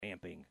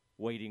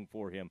waiting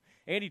for him.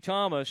 Andy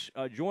Thomas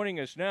joining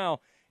us now.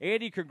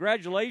 Andy,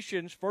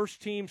 congratulations,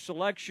 first-team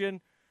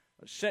selection,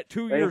 set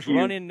 2 years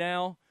running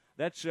now.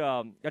 That's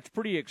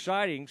pretty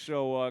exciting,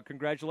 so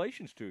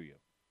congratulations to you.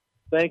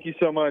 Thank you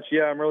so much.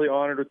 Yeah, I'm really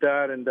honored with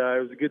that, and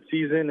it was a good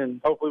season, and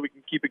hopefully we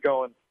can keep it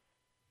going.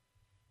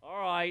 All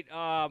right.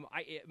 I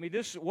mean,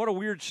 what a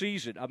weird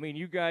season. I mean,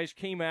 you guys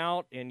came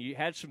out and you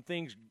had some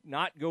things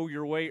not go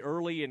your way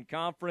early in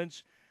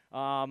conference.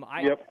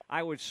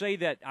 I would say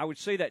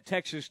that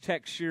Texas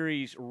Tech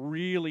series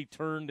really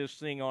turned this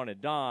thing on a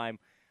dime.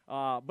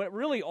 But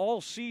really,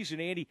 all season,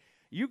 Andy,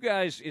 you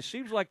guys, it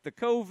seems like the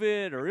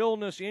COVID or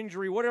illness,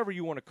 injury, whatever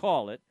you want to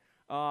call it,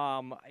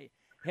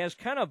 has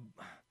kind of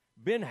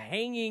been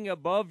hanging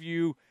above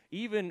you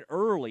even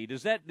early.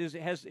 Is that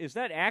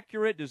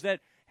accurate? Is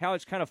that how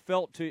it's kind of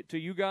felt to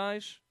you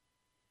guys?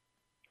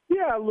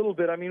 Yeah, a little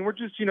bit. I mean, we're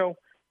just,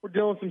 we're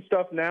dealing with some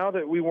stuff now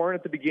that we weren't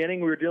at the beginning.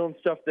 We were dealing with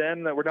stuff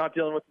then that we're not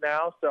dealing with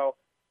now. So,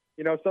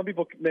 some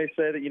people may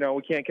say that,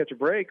 we can't catch a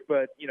break,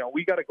 but,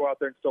 we got to go out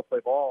there and still play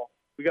ball.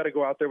 We got to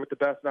go out there with the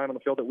best nine on the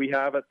field that we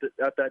have at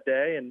that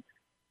day and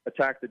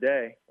attack the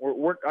day.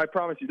 I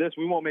promise you this,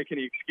 we won't make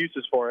any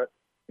excuses for it.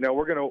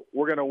 We're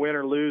gonna win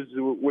or lose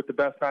with the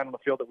best nine on the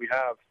field that we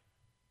have.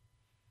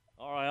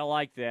 All right, I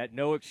like that.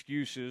 No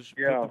excuses.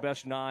 Yeah. Put the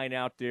best nine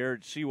out there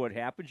and see what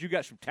happens. You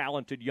got some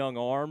talented young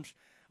arms.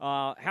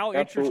 How Absolutely.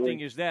 Interesting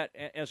is that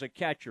as a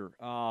catcher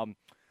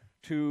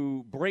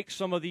to break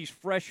some of these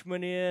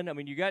freshmen in? I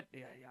mean, you got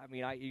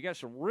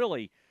some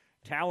really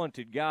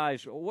talented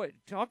guys.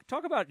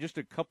 Talk about just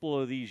a couple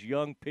of these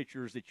young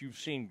pitchers that you've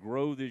seen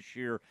grow this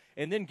year,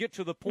 and then get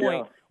to the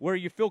point where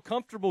you feel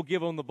comfortable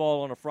giving them the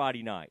ball on a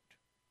Friday night.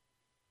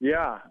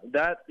 Yeah,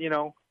 that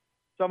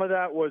some of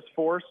that was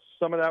forced,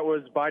 some of that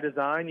was by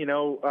design.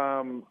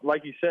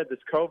 Like you said, this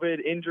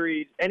COVID,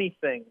 injuries,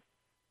 anything,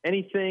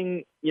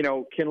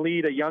 can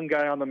lead a young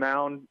guy on the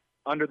mound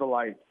under the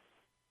lights.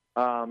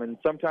 And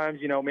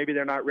sometimes, maybe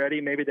they're not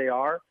ready, maybe they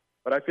are,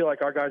 but I feel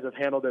like our guys have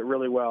handled it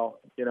really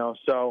well.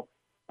 So,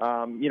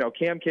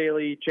 Cam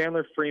Cayley,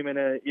 Chandler Freeman,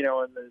 in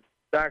the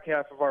back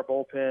half of our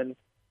bullpen,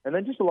 and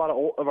then just a lot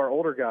of our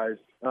older guys.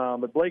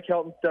 But Blake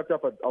Helton stepped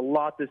up a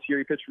lot this year.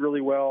 He pitched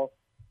really well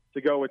to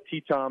go with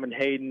T-Tom and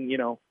Hayden,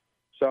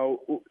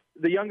 So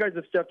the young guys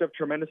have stepped up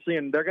tremendously,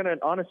 and they're going to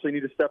honestly need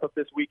to step up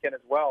this weekend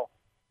as well.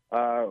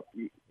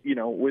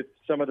 With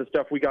some of the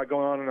stuff we got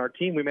going on in our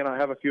team, we may not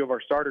have a few of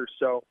our starters.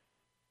 So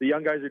the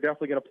young guys are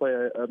definitely going to play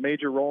a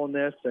major role in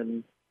this.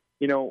 And,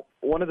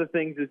 one of the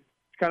things is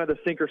kind of the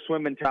sink or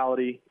swim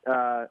mentality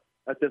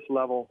at this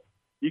level.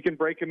 You can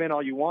break them in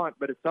all you want,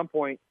 but at some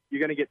point you're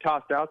going to get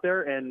tossed out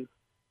there and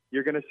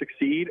you're going to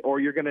succeed, or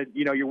you're going to,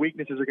 your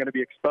weaknesses are going to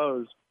be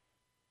exposed.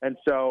 And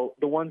so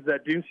the ones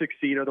that do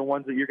succeed are the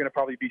ones that you're going to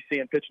probably be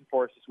seeing pitching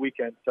for us this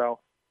weekend. So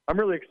I'm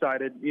really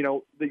excited.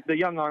 The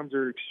young arms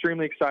are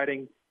extremely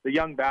exciting. The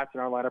young bats in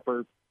our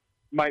lineup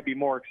might be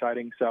more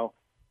exciting. So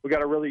we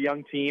got a really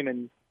young team,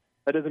 and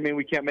that doesn't mean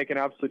we can't make an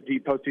absolute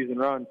deep postseason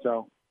run.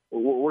 So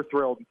we're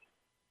thrilled.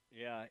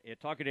 Yeah,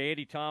 talking to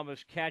Andy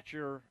Thomas,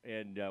 catcher,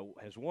 and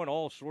has won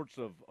all sorts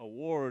of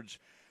awards.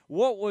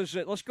 What was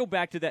it? Let's go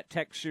back to that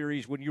Tech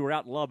series when you were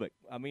out in Lubbock.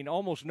 I mean,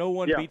 almost no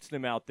one beats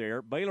them out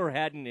there. Baylor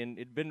hadn't, and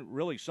it'd been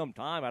really some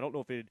time. I don't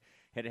know if it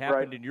had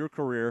happened in your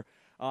career.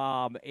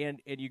 And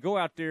you go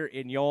out there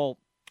and y'all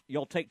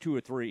take 2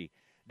 or 3.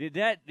 Did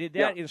that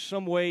in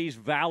some ways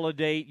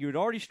validate? You had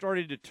already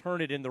started to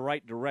turn it in the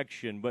right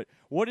direction, but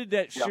what did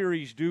that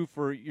series do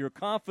for your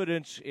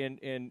confidence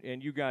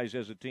and you guys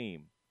as a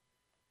team?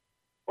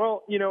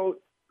 Well,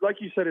 like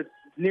you said, it's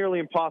nearly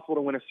impossible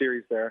to win a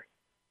series there.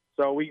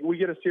 So we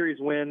get a series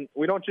win.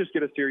 We don't just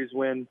get a series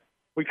win.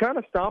 We kind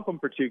of stomp them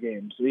for 2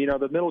 games.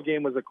 The middle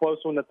game was a close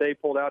one that they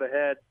pulled out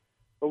ahead,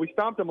 but we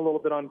stomped them a little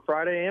bit on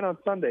Friday and on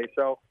Sunday.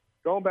 So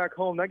going back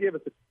home, that gave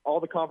us all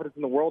the confidence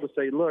in the world to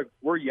say, look,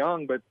 we're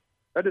young, but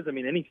that doesn't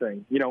mean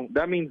anything.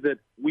 That means that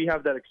we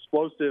have that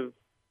explosive,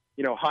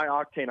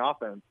 high-octane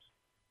offense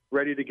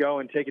ready to go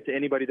and take it to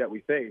anybody that we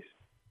face.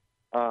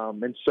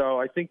 And so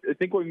I think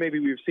what maybe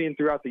we've seen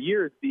throughout the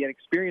year is the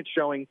inexperience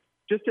showing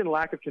just in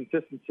lack of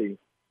consistency.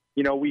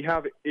 We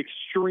have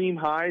extreme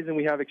highs and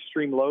we have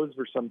extreme lows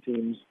for some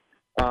teams.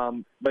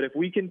 But if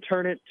we can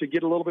turn it to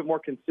get a little bit more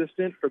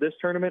consistent for this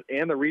tournament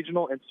and the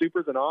regional and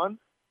supers and on,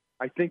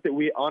 I think that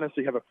we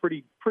honestly have a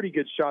pretty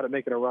good shot at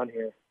making a run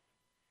here.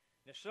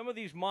 Now, some of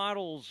these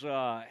models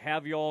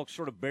have y'all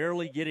sort of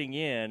barely getting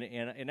in,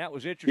 and that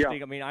was interesting.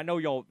 Yeah. I mean, I know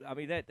y'all. I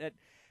mean,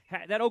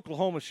 that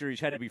Oklahoma series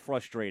had to be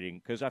frustrating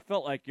because I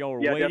felt like y'all were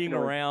waiting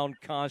around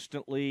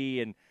constantly.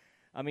 And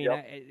I mean,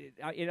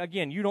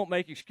 again, you don't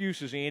make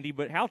excuses, Andy.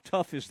 But how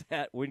tough is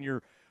that when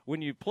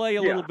you play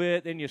a little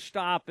bit, then you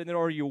stop, and then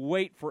or you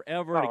wait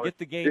forever to get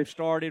the game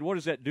started? What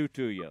does that do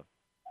to you?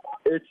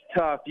 It's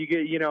tough. You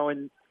get,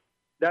 and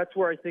that's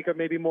where I think a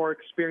maybe more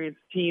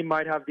experienced team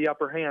might have the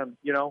upper hand.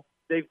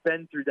 They've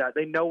been through that.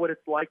 They know what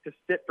it's like to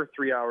sit for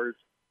 3 hours.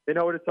 They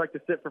know what it's like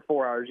to sit for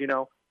 4 hours.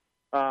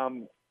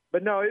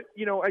 But no,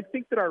 I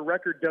think that our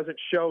record doesn't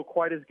show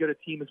quite as good a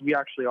team as we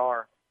actually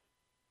are.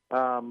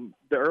 The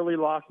early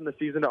loss in the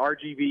season to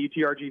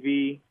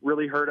UTRGV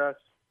really hurt us.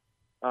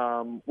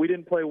 We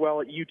didn't play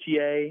well at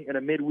UTA in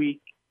a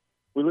midweek.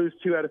 We lose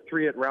 2 out of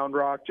 3 at Round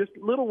Rock. Just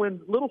little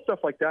wins, little stuff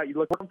like that. You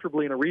look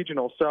comfortably in a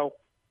regional. So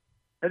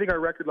I think our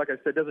record, like I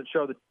said, doesn't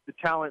show the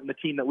talent and the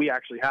team that we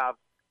actually have.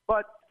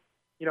 But,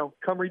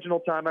 come regional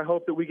time, I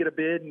hope that we get a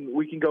bid and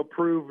we can go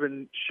prove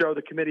and show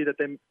the committee that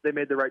they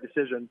made the right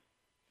decision.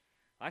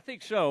 I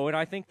think so, and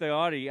I think they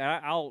ought to.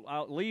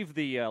 I'll leave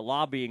the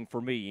lobbying for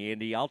me,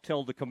 Andy. I'll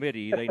tell the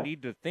committee they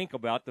need to think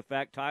about the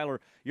fact, Tyler,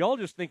 y'all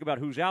just think about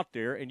who's out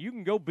there, and you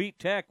can go beat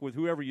Tech with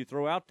whoever you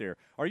throw out there.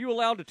 Are you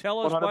allowed to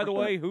tell us, 100%. by the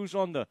way, who's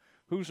on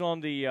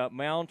the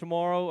mound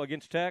tomorrow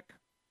against Tech?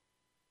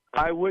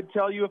 I would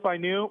tell you if I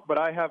knew, but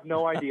I have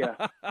no idea.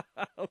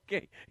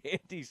 Okay,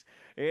 Andy's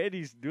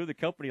doing the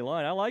company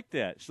line. I like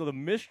that. So the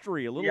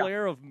mystery, a little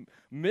air of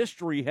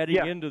mystery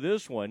heading into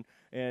this one.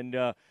 And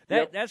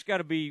that's got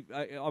to be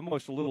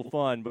almost a little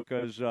fun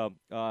because,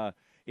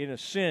 in a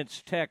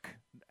sense, Tech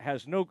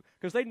has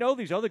because they know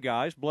these other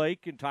guys,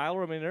 Blake and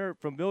Tyler. I mean, they're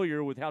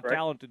familiar with how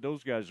talented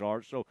those guys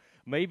are. So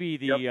maybe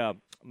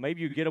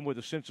maybe you get them with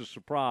a sense of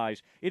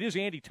surprise. It is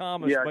Andy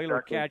Thomas,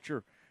 Baylor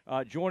catcher,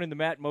 joining the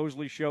Matt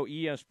Mosley Show,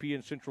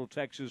 ESPN Central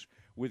Texas,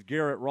 with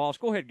Garrett Ross.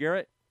 Go ahead,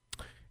 Garrett.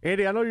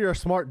 Andy, I know you're a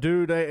smart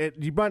dude.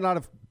 You might not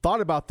have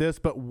thought about this,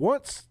 but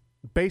once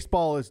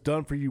baseball is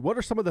done for you, what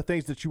are some of the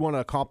things that you want to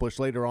accomplish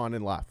later on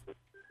in life?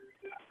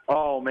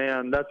 Oh,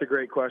 man, that's a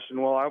great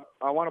question. Well,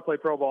 I want to play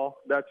pro ball.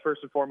 That's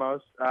first and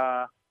foremost.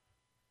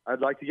 I'd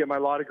like to get my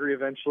law degree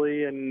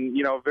eventually, and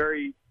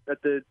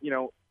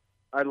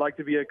I'd like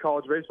to be a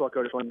college baseball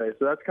coach one day.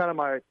 So that's kind of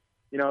my,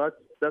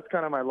 that's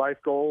kind of my life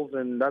goals,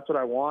 and that's what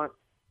I want.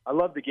 I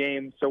love the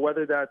game. So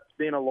whether that's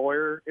being a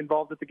lawyer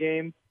involved at the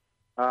game,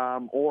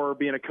 or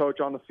being a coach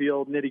on the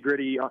field, nitty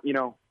gritty,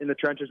 in the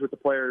trenches with the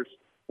players,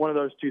 one of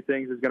those two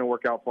things is going to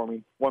work out for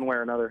me one way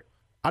or another.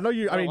 I know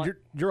you. I mean,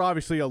 you're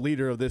obviously a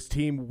leader of this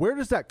team. Where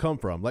does that come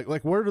from?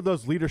 Like where do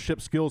those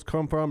leadership skills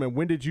come from, and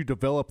when did you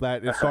develop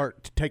that and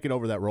start taking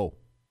over that role?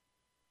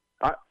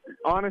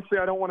 Honestly,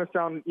 I don't want to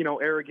sound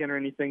arrogant or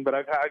anything, but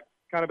I've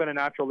kind of been a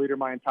natural leader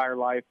my entire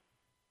life.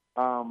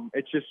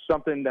 It's just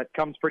something that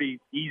comes pretty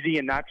easy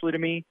and naturally to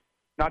me.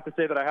 Not to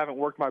say that I haven't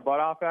worked my butt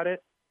off at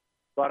it,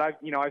 but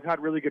I've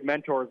had really good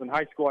mentors in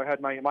high school. I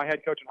had my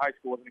head coach in high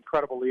school was an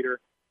incredible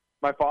leader.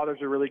 My father's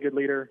a really good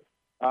leader.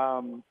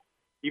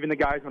 Even the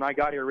guys when I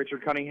got here,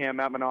 Richard Cunningham,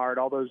 Matt Menard,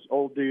 all those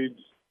old dudes,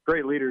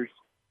 great leaders.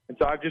 And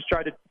so I've just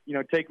tried to,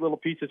 take little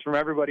pieces from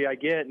everybody I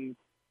get, and it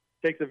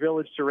takes a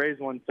village to raise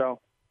one. So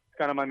it's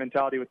kind of my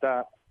mentality with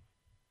that.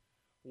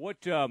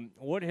 What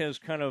has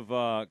kind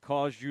of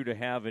caused you to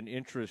have an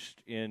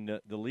interest in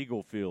the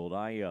legal field?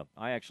 I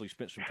actually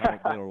spent some time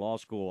at Baylor Law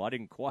School. I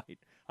didn't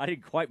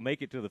quite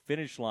make it to the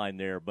finish line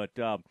there, but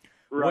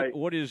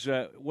what has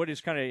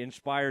kind of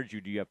inspired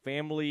you? Do you have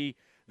family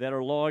that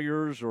are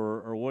lawyers,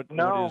 or what?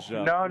 No, what's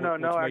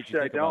actually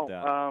I don't.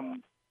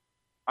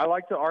 I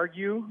like to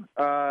argue.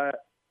 I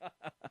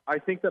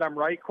think that I'm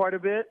right quite a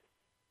bit.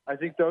 I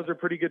think those are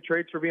pretty good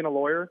traits for being a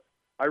lawyer.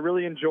 I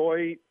really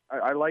enjoy.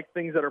 I like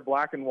things that are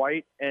black and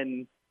white,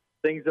 and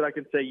things that I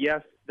can say,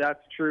 yes, that's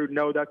true.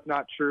 No, that's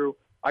not true.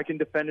 I can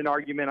defend an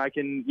argument. I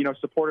can,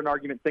 support an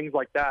argument. Things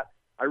like that.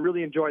 I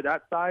really enjoy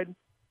that side,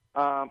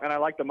 and I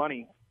like the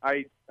money.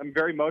 I'm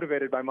very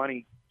motivated by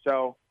money.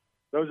 So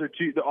those are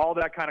all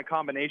that kind of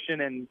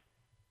combination, and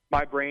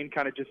my brain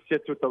kind of just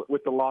sits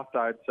with the law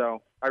side.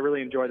 So I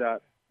really enjoy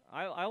that.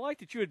 I like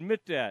that you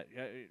admit that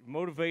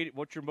motivated,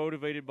 what you're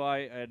motivated by,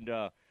 and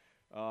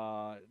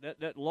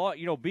that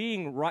law,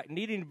 being right,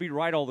 needing to be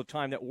right all the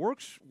time. That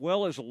works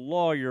well as a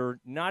lawyer,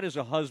 not as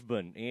a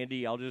husband.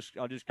 Andy, I'll just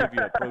give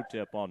you a pro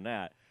tip on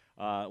that.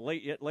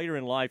 Later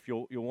in life,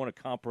 you'll want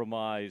to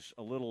compromise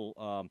a little.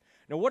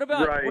 Now, what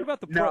about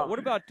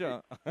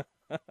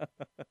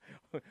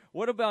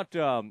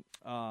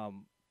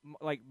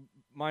like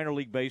minor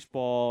league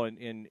baseball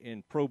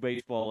and pro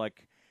baseball?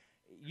 Like,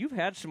 you've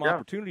had some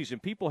opportunities,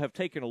 and people have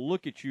taken a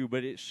look at you,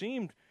 but it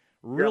seemed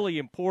really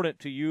important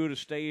to you to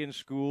stay in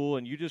school,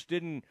 and you just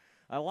didn't.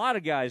 A lot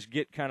of guys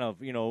get kind of,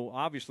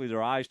 obviously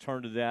their eyes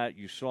turned to that.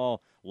 You saw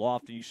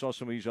Lofton, you saw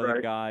some of these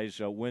other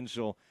guys,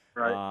 Wenzel,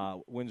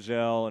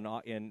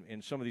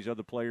 and some of these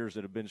other players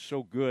that have been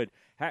so good.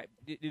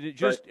 Did it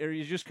just, are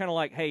you just kind of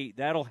like, hey,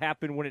 that'll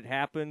happen when it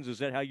happens? Is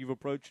that how you've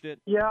approached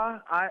it? Yeah,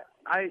 I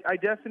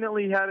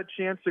definitely had a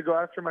chance to go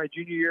after my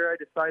junior year. I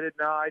decided,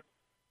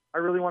 I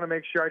really want to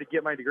make sure I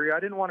get my degree. I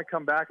didn't want to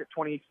come back at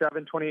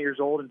 27, 28 years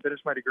old and finish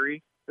my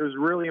degree. It was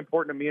really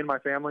important to me and my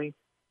family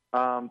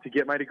to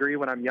get my degree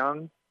when I'm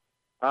young.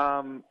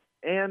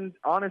 And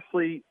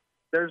honestly,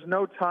 there's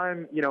no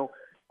time,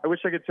 I wish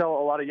I could tell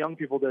a lot of young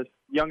people this,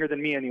 younger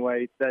than me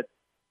anyway, that,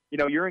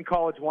 you're in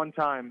college one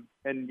time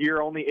and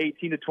you're only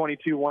 18 to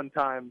 22 one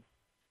time.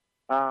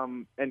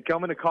 And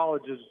coming to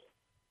college has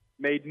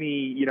made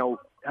me,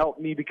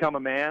 helped me become a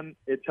man.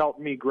 It's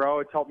helped me grow.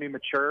 It's helped me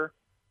mature.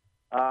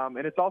 And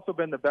it's also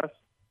been the best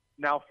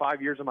now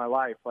 5 years of my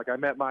life. Like, I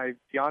met my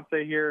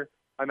fiance here.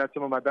 I met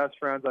some of my best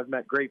friends. I've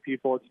met great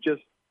people. It's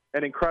just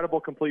an incredible,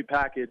 complete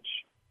package.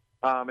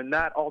 And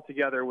that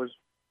altogether was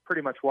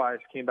pretty much why I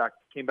came back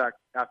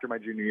after my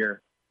junior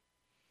year.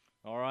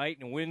 All right.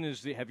 And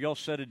have y'all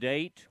set a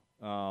date?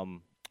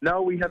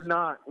 No, we have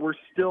not. We're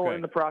still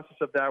in the process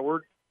of that.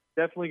 We're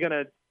definitely going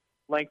to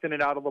lengthen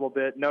it out a little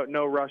bit.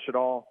 No rush at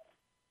all.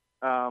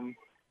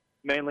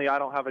 Mainly, I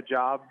don't have a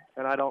job,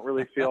 and I don't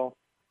really feel,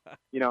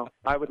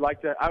 I would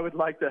like to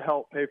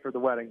help pay for the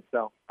wedding.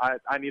 So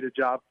I need a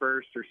job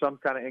first, or some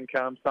kind of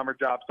income, summer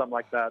job, something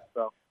like that.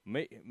 So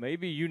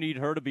maybe you need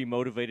her to be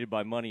motivated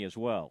by money as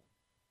well.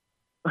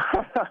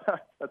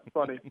 That's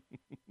funny.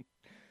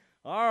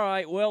 All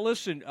right. Well,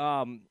 listen,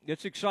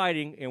 it's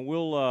exciting, and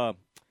we'll.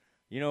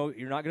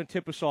 You're not going to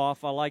tip us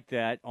off. I like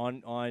that.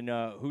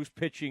 On who's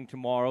pitching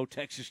tomorrow,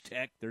 Texas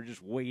Tech. They're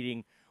just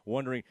waiting,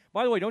 wondering.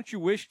 By the way, don't you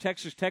wish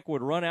Texas Tech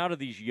would run out of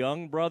these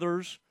young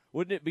brothers?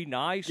 Wouldn't it be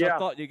nice? Yeah. I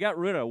thought you got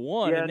rid of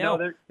one, and now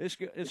this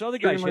other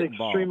guy's hitting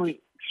balls.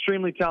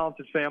 Extremely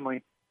talented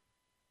family.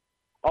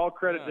 All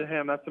credit to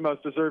him. That's the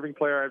most deserving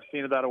player I've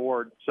seen of that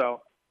award.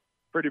 So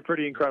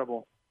pretty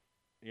incredible.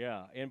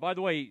 Yeah. And by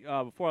the way,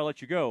 before I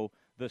let you go,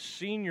 the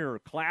senior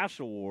class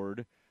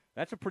award,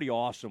 that's a pretty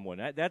awesome one.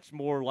 That's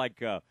more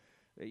like,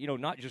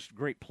 not just a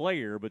great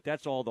player, but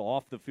that's all the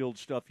off-the-field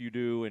stuff you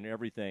do and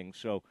everything.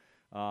 So,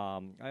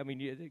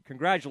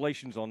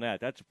 congratulations on that.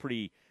 That's a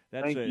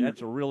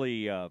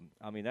really, I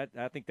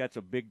think that's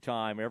a big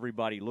time.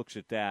 Everybody looks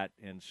at that,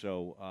 and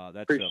so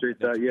that's a pretty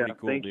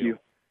cool Thank deal. you.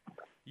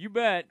 You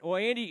bet. Well,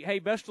 Andy, hey,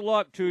 best of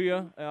luck to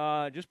you.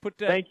 Just put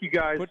that. Thank you,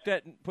 guys.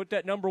 Put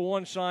that number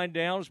 1 sign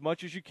down as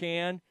much as you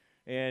can,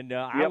 and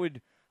I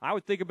would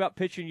think about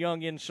pitching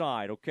young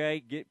inside.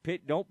 Okay,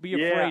 don't be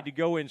afraid to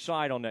go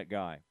inside on that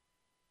guy.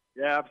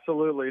 Yeah,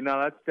 absolutely. No,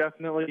 that's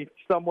definitely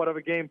somewhat of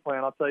a game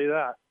plan. I'll tell you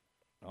that.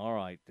 All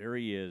right, there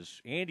he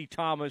is, Andy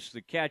Thomas,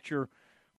 the catcher